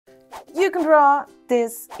you can draw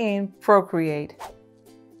this in Procreate.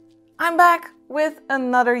 I'm back with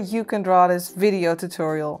another You Can Draw This video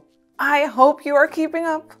tutorial. I hope you are keeping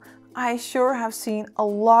up. I sure have seen a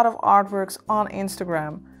lot of artworks on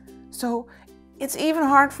Instagram, so it's even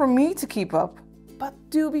hard for me to keep up. But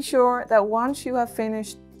do be sure that once you have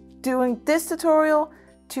finished doing this tutorial,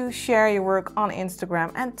 to share your work on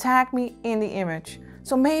Instagram and tag me in the image.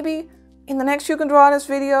 So maybe in the next You Can Draw This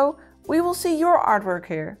video, we will see your artwork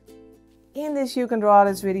here. In this You Can Draw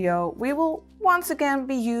This video, we will once again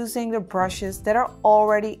be using the brushes that are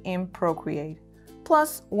already in Procreate,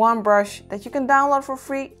 plus one brush that you can download for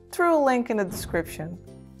free through a link in the description.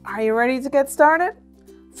 Are you ready to get started?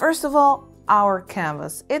 First of all, our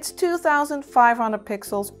canvas. It's 2500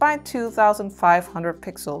 pixels by 2500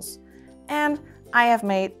 pixels. And I have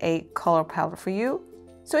made a color palette for you,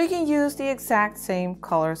 so you can use the exact same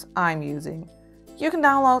colors I'm using. You can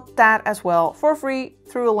download that as well for free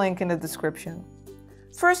through a link in the description.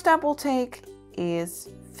 First step we'll take is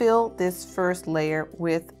fill this first layer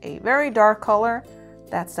with a very dark color.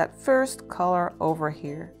 That's that first color over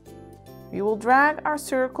here. We will drag our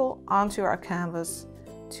circle onto our canvas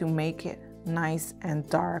to make it nice and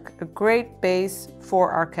dark, a great base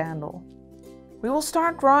for our candle. We will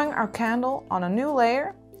start drawing our candle on a new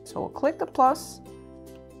layer, so we'll click the plus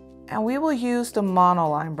and we will use the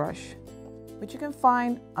monoline brush, which you can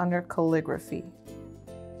find under calligraphy.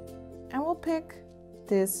 And we'll pick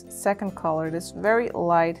this second color, this very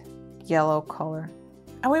light yellow color.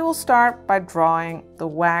 And we will start by drawing the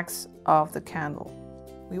wax of the candle.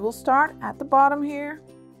 We will start at the bottom here,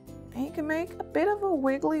 and you can make a bit of a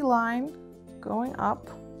wiggly line going up,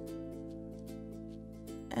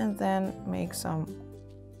 and then make some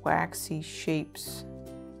waxy shapes.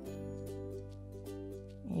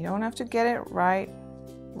 You don't have to get it right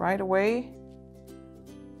away.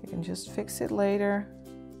 You can just fix it later.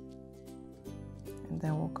 And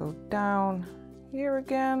then we'll go down here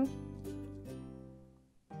again.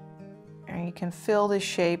 And you can fill this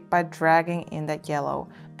shape by dragging in that yellow.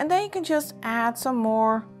 And then you can just add some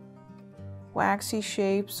more waxy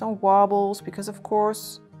shapes, some wobbles, because of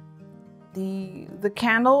course the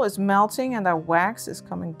candle is melting and that wax is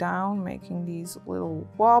coming down, making these little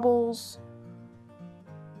wobbles.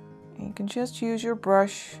 And you can just use your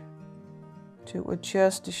brush to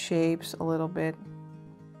adjust the shapes a little bit.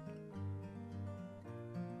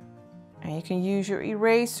 And you can use your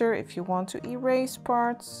eraser if you want to erase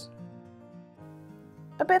parts.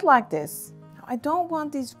 A bit like this. Now, I don't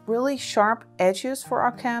want these really sharp edges for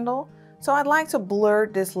our candle, so I'd like to blur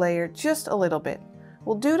this layer just a little bit.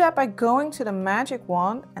 We'll do that by going to the magic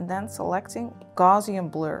wand and then selecting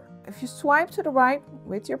Gaussian blur. If you swipe to the right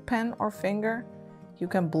with your pen or finger, you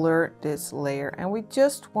can blur this layer. And we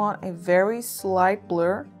just want a very slight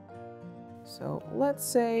blur. So let's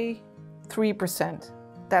say 3%.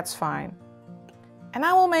 That's fine. And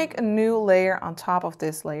I will make a new layer on top of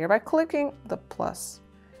this layer by clicking the plus.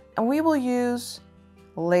 And we will use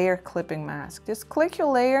layer clipping mask. Just click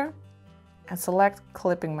your layer and select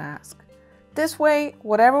clipping mask. This way,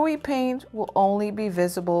 whatever we paint will only be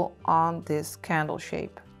visible on this candle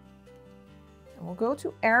shape. And we'll go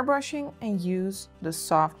to airbrushing and use the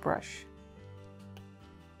soft brush.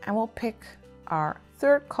 And we'll pick our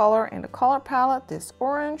third color in the color palette, this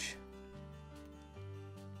orange.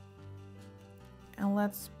 And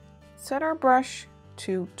let's set our brush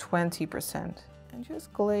to 20% and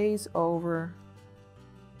just glaze over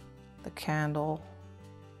the candle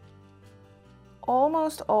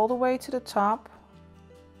almost all the way to the top.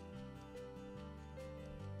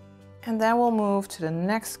 And then we'll move to the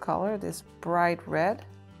next color, this bright red,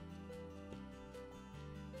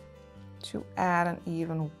 to add an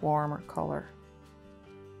even warmer color.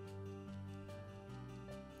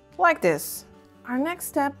 Like this. Our next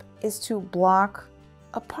step is to block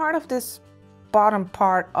a part of this bottom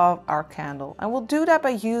part of our candle. And we'll do that by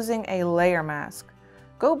using a layer mask.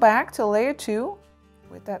 Go back to layer 2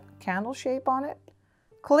 with that candle shape on it.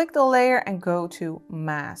 Click the layer and go to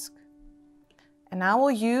mask. And now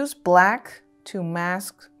we'll use black to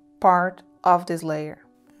mask part of this layer.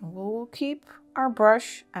 And we'll keep our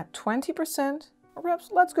brush at 20%, or perhaps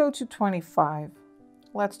let's go to 25.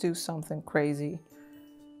 Let's do something crazy.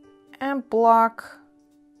 And block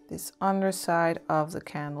this underside of the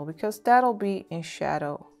candle because that'll be in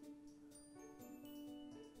shadow.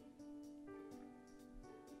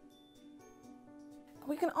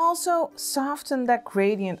 We can also soften that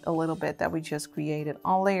gradient a little bit that we just created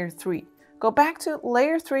on layer 3. Go back to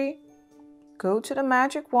layer 3, go to the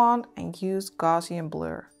magic wand and use Gaussian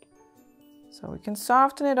blur. So we can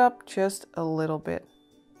soften it up just a little bit.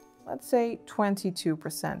 Let's say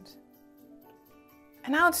 22%.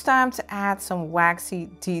 And now it's time to add some waxy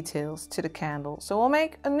details to the candle. So we'll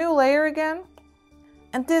make a new layer again.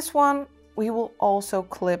 And this one we will also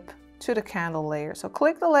clip to the candle layer. So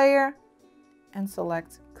click the layer and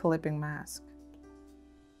select clipping mask.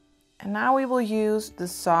 And now we will use the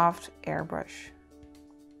soft airbrush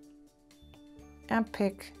and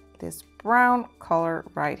pick this brown color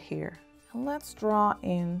right here. And let's draw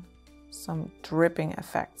in some dripping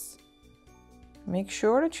effects. Make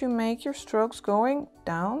sure that you make your strokes going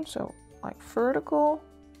down, so like vertical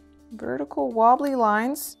wobbly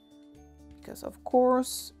lines, because of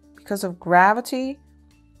course, because of gravity,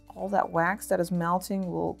 all that wax that is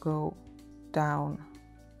melting will go down.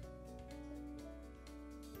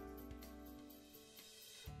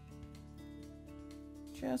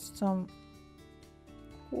 Just some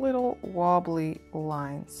little wobbly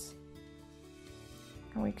lines.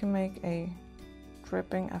 And we can make a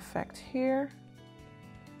dripping effect here.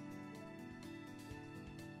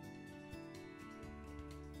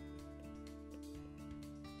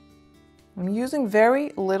 I'm using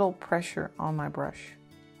very little pressure on my brush,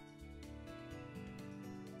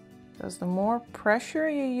 because the more pressure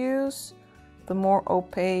you use, the more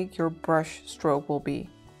opaque your brush stroke will be,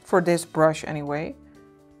 for this brush anyway.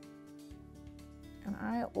 And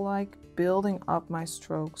I like building up my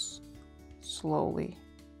strokes slowly.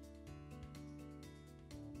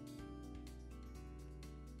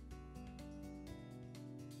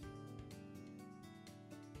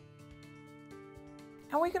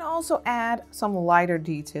 And we can also add some lighter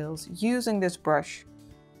details using this brush.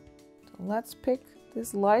 So let's pick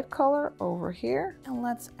this light color over here and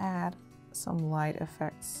let's add some light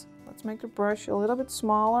effects. Let's make the brush a little bit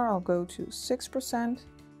smaller. I'll go to 6%.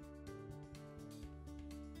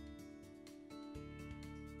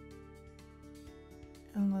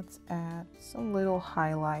 And let's add some little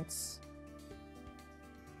highlights.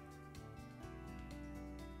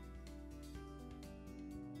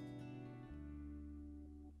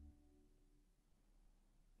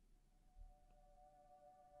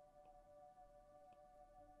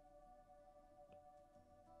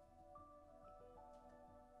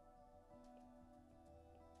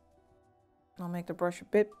 I'll make the brush a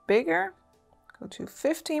bit bigger, go to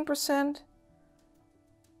 15%,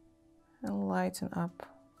 and lighten up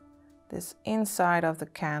this inside of the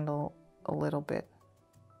candle a little bit.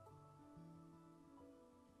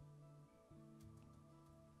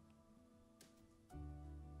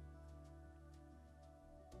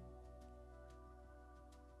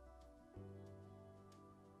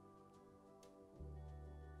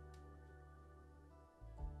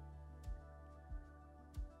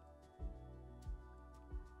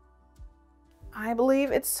 I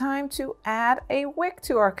believe it's time to add a wick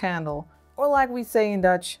to our candle, or like we say in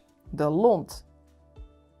Dutch, de lont.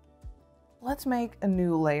 Let's make a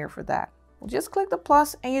new layer for that. We'll just click the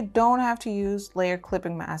plus, and you don't have to use layer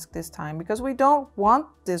clipping mask this time, because we don't want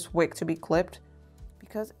this wick to be clipped,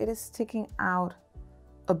 because it is sticking out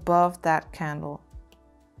above that candle.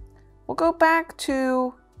 We'll go back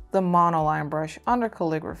to the monoline brush under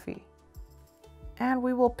calligraphy. And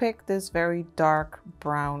we will pick this very dark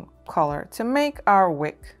brown color to make our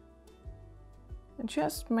wick. And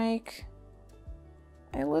just make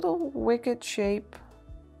a little wicked shape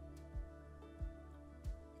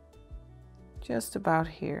just about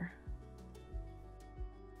here.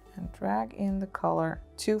 And drag in the color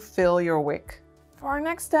to fill your wick. For our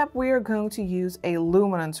next step, we are going to use a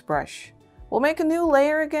luminance brush. We'll make a new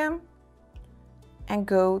layer again and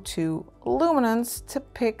go to luminance to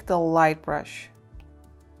pick the light brush.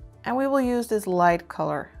 And we will use this light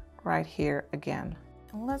color right here again.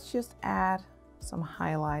 And let's just add some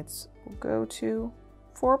highlights. We'll go to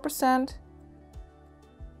 4%.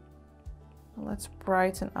 And let's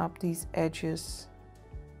brighten up these edges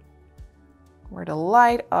where the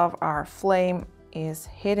light of our flame is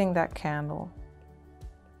hitting that candle.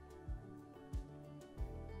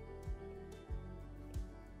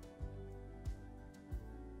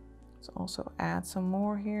 Let's also add some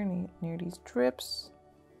more here near these drips.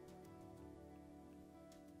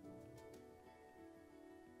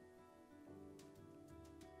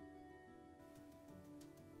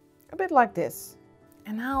 A bit like this.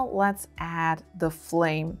 And now let's add the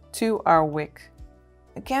flame to our wick.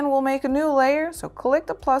 Again, we'll make a new layer, so click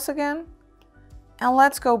the plus again. And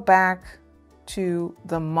let's go back to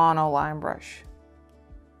the monoline brush.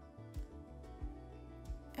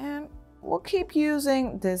 And we'll keep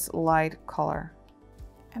using this light color.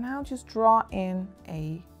 And I'll just draw in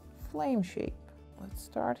a flame shape. Let's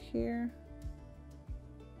start here.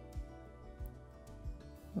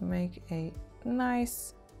 Make a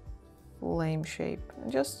nice flame shape,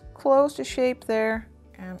 and just close the shape there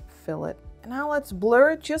and fill it And now let's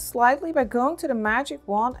blur it just slightly by going to the magic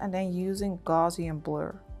wand and then using Gaussian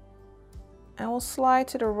blur. And we'll slide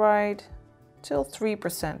to the right till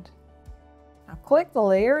 3%. Now click the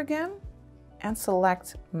layer again and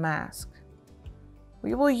select mask.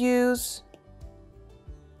 We will use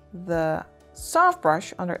the soft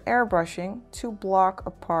brush under airbrushing to block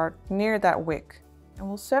a part near that wick. And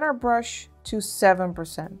we'll set our brush to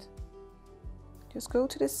 7%. Just go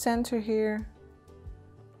to the center here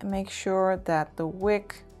and make sure that the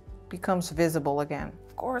wick becomes visible again.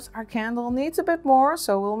 Of course, our candle needs a bit more,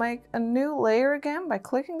 so we'll make a new layer again by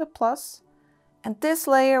clicking the plus. And this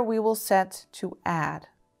layer we will set to add.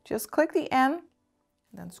 Just click the N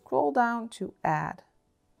and then scroll down to add.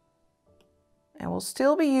 And we'll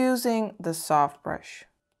still be using the soft brush.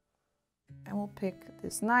 And we'll pick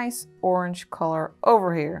this nice orange color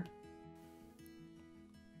over here.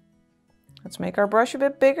 Let's make our brush a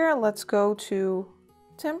bit bigger. Let's go to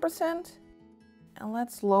 10%. And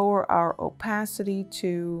let's lower our opacity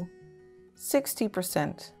to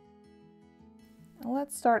 60%. And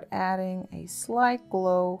let's start adding a slight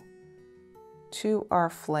glow to our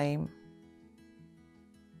flame.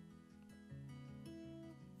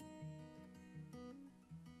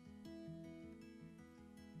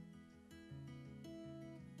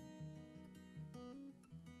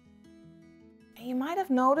 And you might have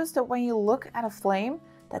noticed that when you look at a flame,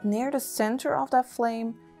 that near the center of that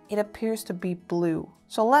flame, it appears to be blue.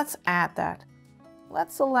 So let's add that.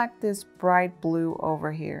 Let's select this bright blue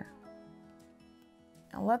over here.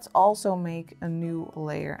 And let's also make a new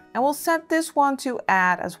layer. And we'll set this one to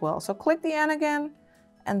add as well. So click the N again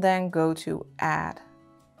and then go to add.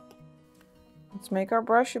 Let's make our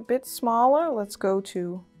brush a bit smaller. Let's go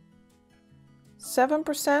to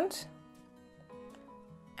 7%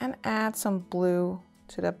 and add some blue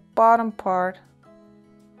to the bottom part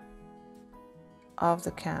of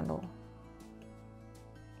the candle.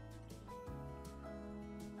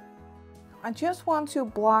 I just want to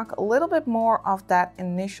block a little bit more of that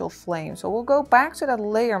initial flame. So we'll go back to that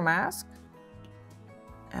layer mask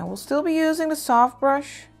and we'll still be using the soft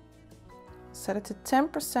brush. Set it to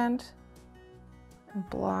 10% and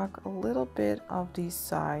block a little bit of these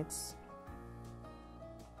sides.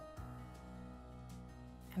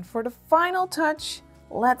 And for the final touch,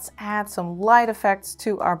 let's add some light effects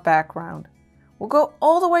to our background. We'll go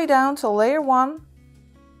all the way down to layer 1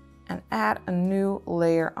 and add a new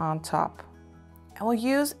layer on top. And we'll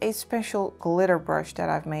use a special glitter brush that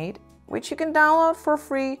I've made, which you can download for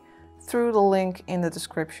free through the link in the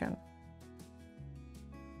description.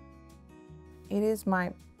 It is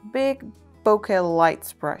my big bokeh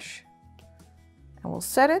lights brush. And we'll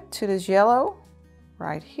set it to this yellow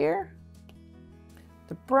right here.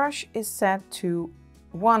 The brush is set to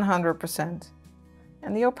 100%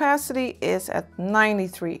 and the opacity is at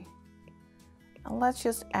 93. And let's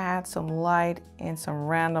just add some light in some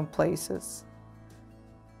random places.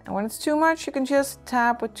 And when it's too much, you can just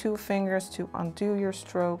tap with 2 fingers to undo your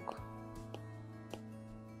stroke.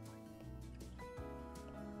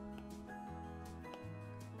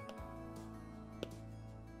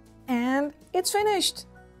 And it's finished!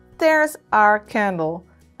 There's our candle.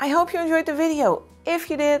 I hope you enjoyed the video. If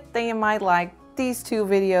you did, then you might like these 2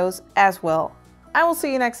 videos as well. I will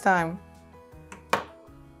see you next time.